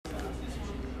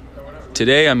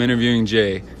Today I'm interviewing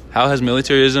Jay. How has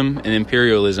militarism and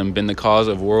imperialism been the cause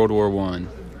of World War I?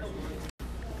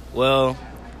 Well,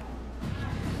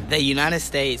 the United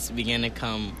States began to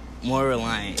become more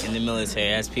reliant in the military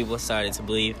as people started to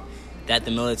believe that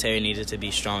the military needed to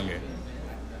be stronger.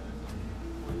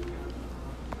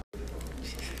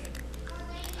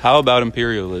 How about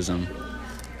imperialism?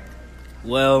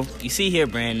 Well, you see here,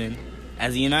 Brandon,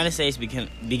 as the United States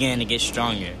began to get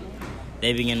stronger,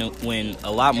 they began to win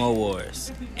a lot more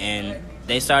wars, and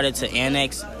they started to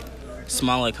annex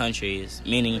smaller countries,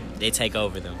 meaning they take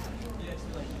over them.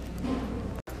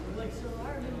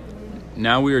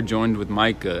 Now we are joined with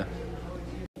Micah.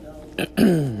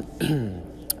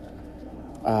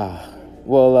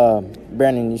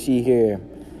 Brandon, you see here,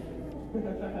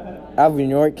 Alvin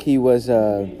York, he was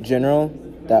a general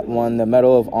that won the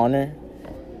Medal of Honor.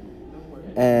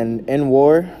 And in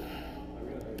war,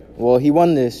 he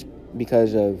won this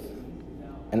because of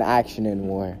an action in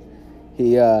war.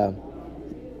 He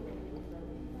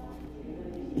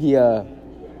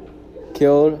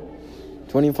killed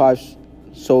 25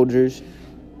 soldiers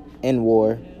in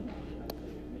war.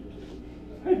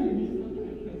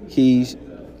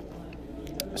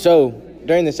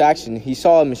 During this action, he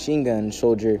saw a machine gun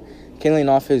soldier killing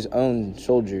off his own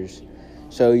soldiers.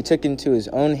 So he took into his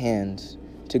own hands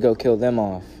to go kill them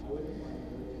off.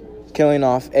 Killing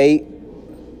off 8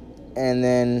 and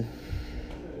then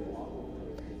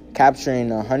capturing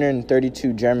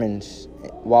 132 Germans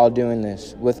while doing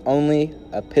this with only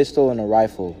a pistol and a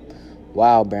rifle.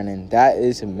 Wow, Brennan, that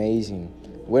is amazing.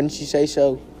 Wouldn't you say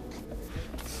so?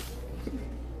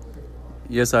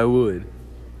 Yes, I would.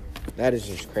 That is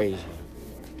just crazy.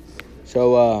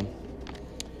 So,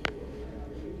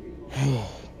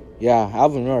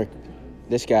 Alvin York,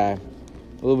 this guy, a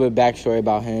little bit of backstory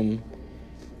about him.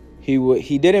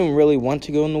 He didn't really want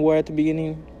to go in the war at the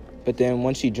beginning, but then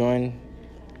once he joined,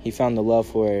 he found the love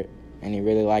for it, and he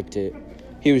really liked it.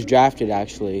 He was drafted,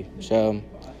 actually, so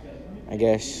I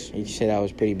guess you could say that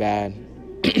was pretty bad.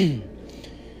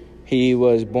 He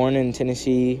was born in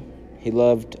Tennessee. He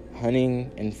loved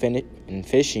hunting and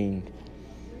fishing.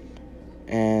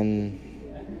 And,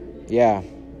 yeah,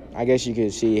 I guess you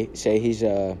could say he's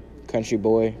a country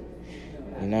boy,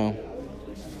 you know.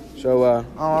 So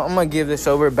I'm going to give this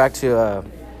over back to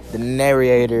the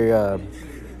narrator,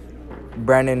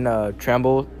 Brandon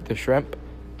Tremble, the shrimp.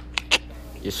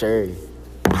 Yes, sir.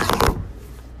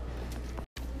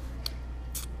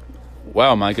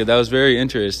 Wow, Micah, that was very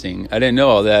interesting. I didn't know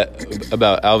all that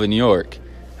about Alvin York.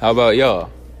 How about y'all?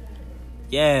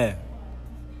 Yeah.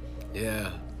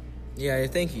 Yeah,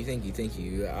 thank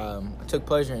you. I took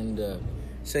pleasure in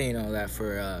saying all that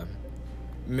for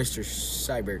Mr.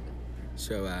 Seibert.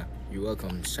 So, you're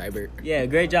welcome, Seibert. Yeah,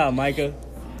 great job, Micah.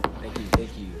 Thank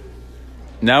you.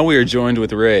 Now we are joined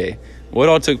with Ray. What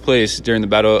all took place during the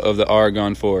Battle of the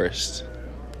Argonne Forest?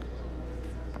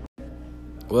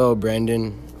 Well,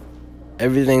 Brandon,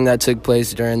 everything that took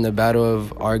place during the Battle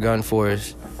of Argonne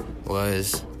Forest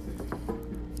was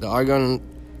the Argonne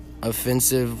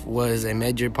offensive was a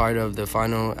major part of the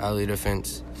final Allied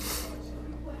offense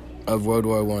of World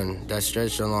War I that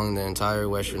stretched along the entire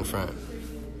Western Front.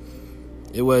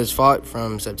 It was fought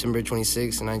from September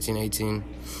 26, 1918,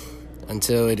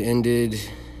 until it ended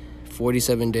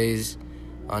 47 days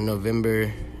on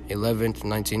November 11th,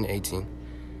 1918.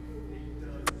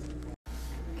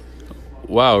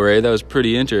 Wow, Ray, that was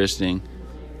pretty interesting.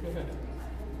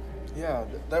 Yeah,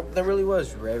 that really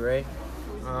was, Ray.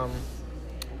 I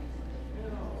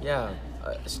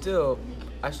still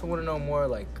want to know more,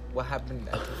 like, what happened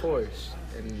at the forest.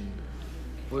 And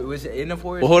was it in the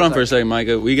forest? Well, hold on for a second,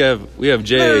 Micah. We have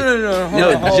Jay. No.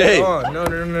 Hold Jay. on.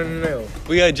 No.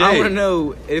 We got Jay. I want to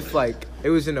know if, like, it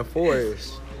was in the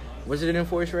forest. Was it in the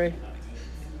forest, Ray?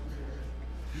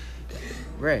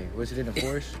 Ray, was it in the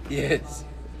forest? Yes,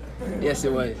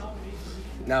 it was.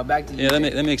 Now back to you. Yeah,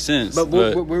 that makes sense. But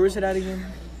where was it at again?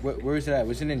 Where was it at?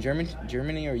 Was it in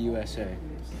Germany or USA?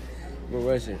 Where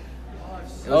was it?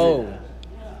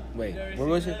 Wait, where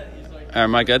was it? All right,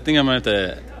 Mike, I think I'm going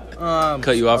to have to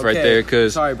cut you off right there.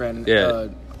 Cause, sorry, Brandon. Yeah.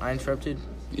 I interrupted?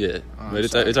 Yeah, but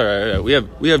it's all right.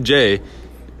 We have Jay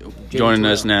joining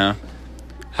us now.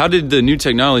 How did the new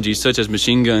technology, such as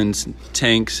machine guns,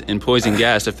 tanks, and poison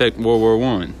gas, affect World War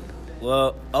I?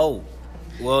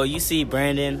 Well, you see,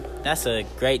 Brandon, that's a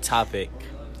great topic.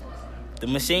 The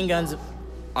machine guns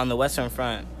on the Western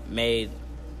Front made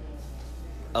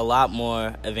a lot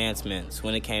more advancements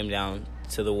when it came down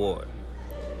to the war.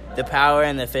 The power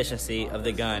and the efficiency of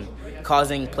the gun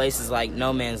causing places like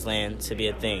no man's land to be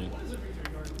a thing.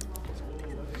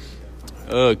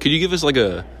 Could you give us like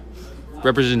a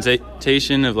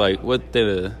representation of like what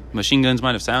the machine guns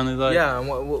might have sounded like? Yeah, and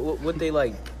what they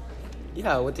like.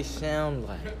 Yeah, what they sound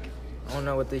like. I don't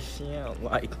know what they sound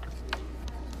like.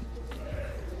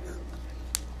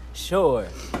 Sure.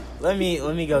 Let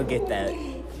me go get that.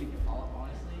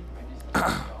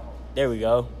 There we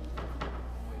go.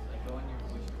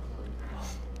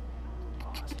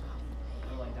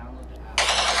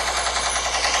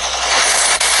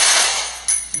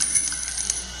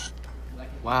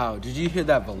 Wow, did you hear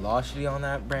that velocity on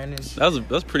that, Brandon? That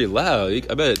was pretty loud.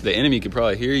 I bet the enemy could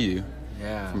probably hear you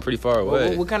Yeah. from pretty far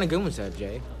away. What kind of gun was that,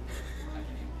 Jay?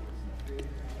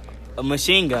 A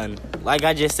machine gun, like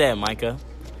I just said, Micah,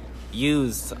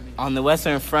 used on the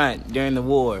Western Front during the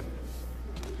war.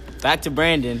 Back to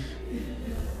Brandon.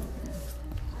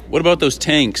 What about those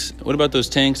tanks? What about those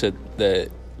tanks that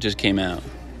just came out?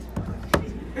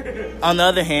 On the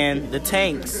other hand, the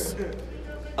tanks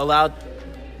allowed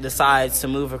the sides to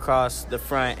move across the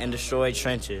front and destroy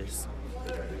trenches.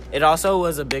 It also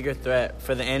was a bigger threat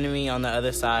for the enemy on the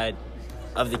other side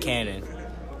of the cannon.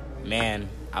 Man,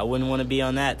 I wouldn't want to be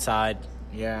on that side.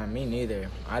 Yeah, me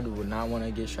neither. I would not want to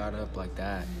get shot up like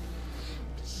that.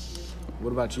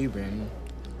 What about you, Brandon?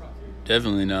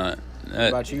 Definitely not. What That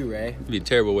about you, Ray? would be a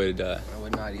terrible way to die. I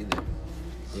would not either.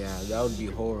 Yeah, that would be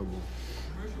horrible.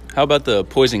 How about the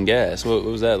poison gas? What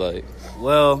was that like?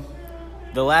 Well,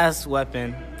 the last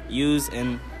weapon used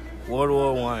in World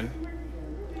War I,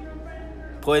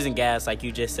 poison gas, like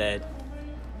you just said,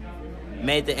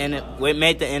 made the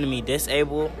enemy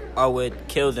disabled or would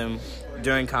kill them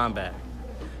during combat.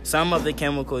 Some of the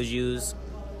chemicals used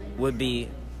would be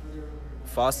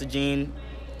phosgene,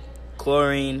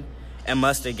 chlorine, and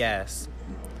mustard gas.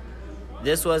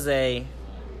 This was a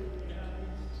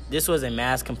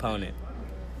mass component.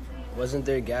 Wasn't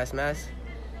there gas mask?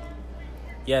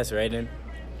 Yes, Raiden.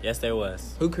 Yes, there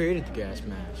was. Who created the gas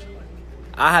mask?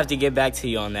 I'll have to get back to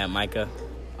you on that, Micah.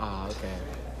 Ah, okay.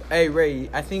 Hey, Ray,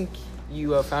 I think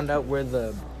you found out where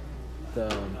the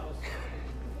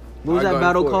what was that Argonne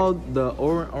battle Forest. called? The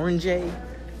Orange?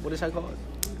 What is that called?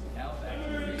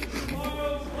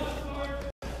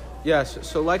 Yeah,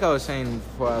 so like I was saying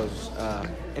before I was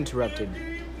interrupted,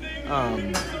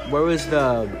 where was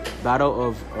the Battle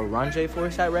of Orange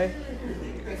Forest at, Ray?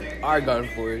 Argonne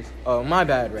Forest. Oh, my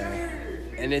bad, Ray.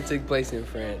 And it took place in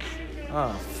France.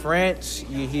 France,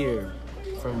 you hear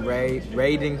from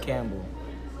Raiden Campbell.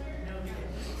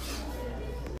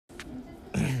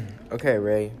 Okay,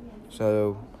 Ray.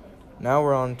 So now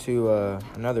we're on to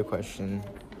another question,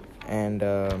 and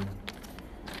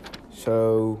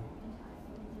so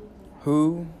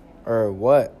who or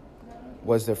what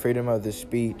was the freedom of the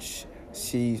speech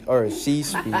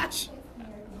speech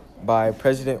by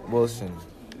President Wilson?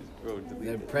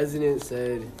 The president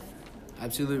said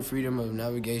absolute freedom of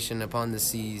navigation upon the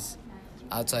seas,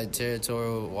 outside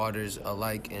territorial waters,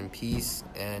 alike in peace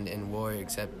and in war,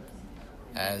 except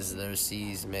as their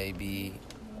seas may be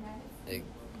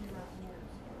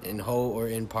in whole or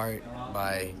in part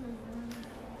by...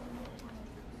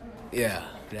 Yeah,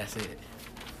 that's it.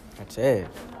 That's it.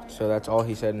 So that's all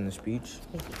he said in the speech?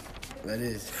 That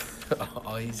is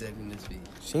all he said in the speech.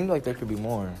 Seemed like there could be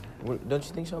more. Don't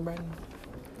you think so, Brandon?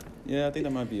 Yeah, I think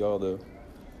that might be all though.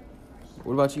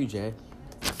 What about you, Jay?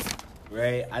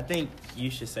 Ray, I think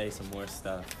you should say some more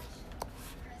stuff.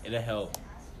 It'll help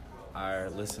our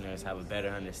listeners have a better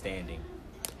understanding.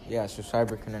 Yeah, so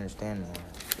Cyber can understand more.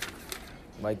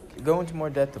 Like, go into more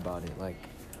depth about it. Like,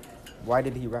 why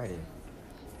did he write it?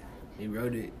 He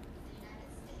wrote it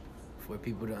for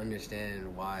people to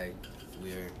understand why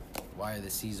the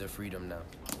seas of freedom now.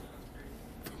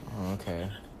 Oh,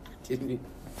 okay.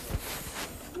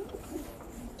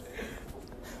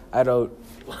 I don't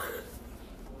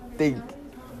think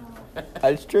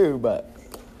that's true, but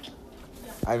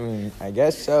I mean, I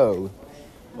guess so.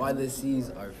 Why the seas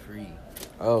are free.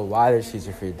 Oh, why the seas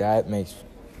are free? That makes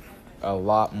a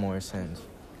lot more sense.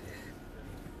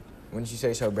 Wouldn't you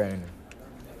say so, Brandon?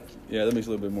 Yeah, that makes a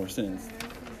little bit more sense.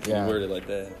 Yeah. You word it like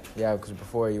that. Yeah, because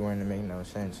before you weren't making no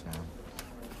sense now.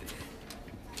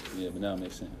 Yeah, but now it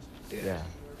makes sense. Yeah.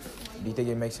 Do you think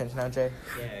it makes sense now, Jay?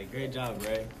 Yeah, great job,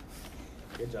 Ray.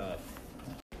 Good job.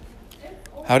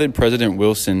 How did President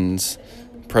Wilson's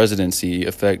presidency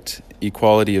affect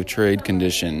equality of trade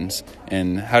conditions,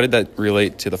 and how did that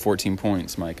relate to the 14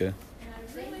 points, Micah?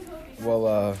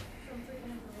 Well,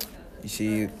 you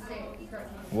see,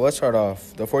 well, let's start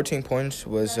off. The 14 points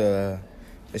was a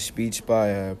speech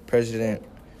by President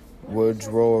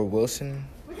Woodrow Wilson.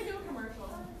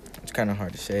 It's kind of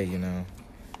hard to say, you know.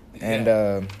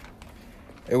 And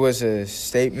it was a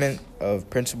statement of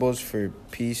principles for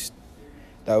peace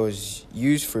that was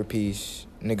used for peace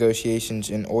negotiations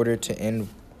in order to end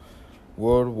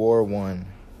World War I.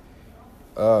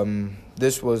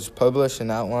 This was published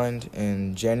and outlined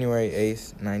in January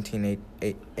 8th,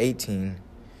 1918,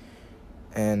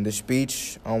 and the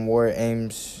speech on war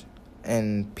aims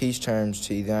and peace terms to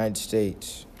the United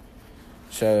States.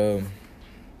 So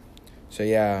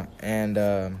yeah, and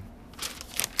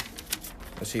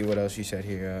let's see what else he said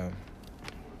here.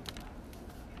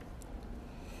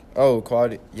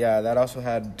 Equality. Yeah, that also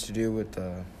had to do with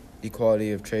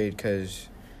equality of trade, because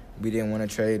we didn't want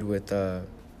to trade with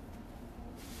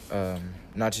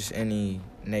not just any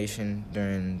nation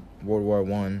during World War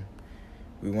I.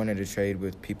 We wanted to trade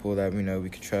with people that we know we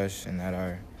could trust and that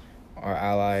are our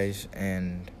allies,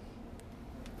 and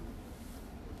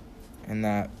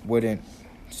that wouldn't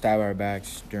stab our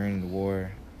backs during the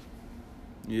war.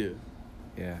 Yeah.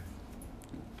 Yeah.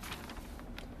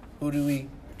 Who do we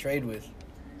trade with?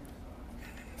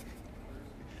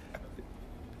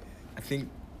 I think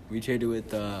we traded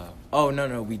with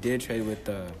we did trade with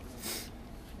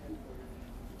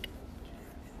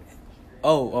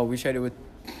we traded with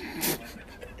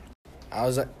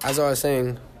As I was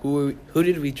saying, who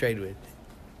did we trade with?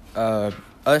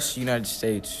 us, United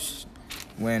States,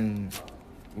 when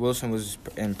Wilson was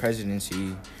in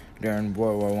presidency during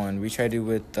World War I. We traded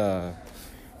with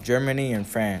Germany and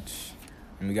France,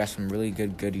 and we got some really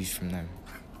good goodies from them.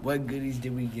 What goodies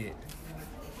did we get?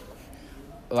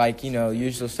 Like,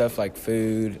 usual stuff like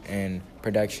food and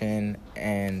production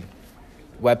and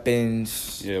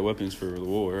weapons. Yeah, weapons for the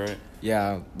war, right?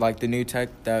 Yeah, like the new tech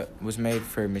that was made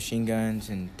for machine guns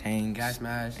and tanks. Gas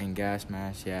mask. And gas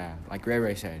mask, yeah. Like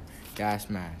Ray said, gas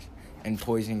mask. And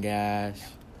poison gas.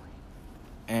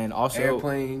 And also...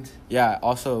 Airplanes. Yeah,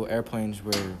 also airplanes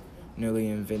were newly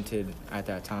invented at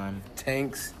that time.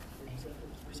 Tanks.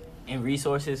 And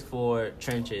resources for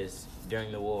trenches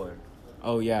during the war.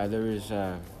 Oh, yeah, there was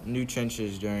new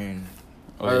trenches during...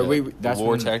 That's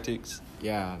war tactics?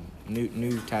 Yeah,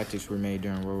 new tactics were made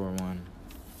during World War I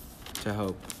to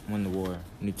help win the war.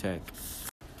 New tech.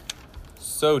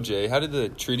 So, Jay, how did the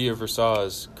Treaty of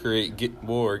Versailles create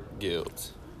war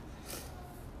guilds?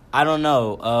 I don't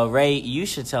know. Ray, you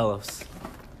should tell us.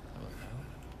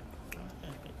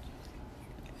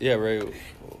 Yeah, Ray,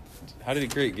 how did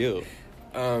it create guild?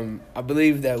 I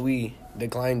believe that we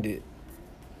declined it.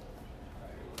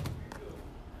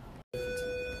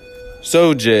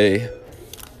 So, Jay,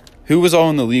 who was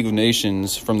all in the League of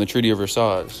Nations from the Treaty of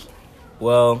Versailles?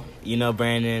 Well,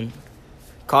 Brandon,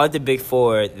 call it the Big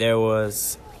Four. There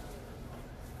was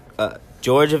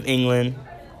George of England,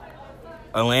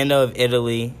 Orlando of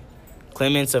Italy,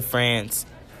 Clements of France,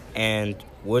 and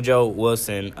Woodrow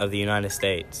Wilson of the United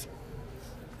States.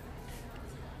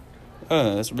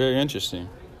 That's very interesting.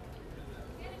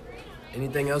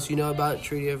 Anything else you know about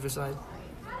Treaty of Versailles?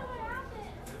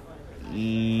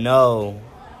 No.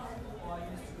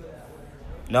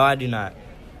 No, I do not.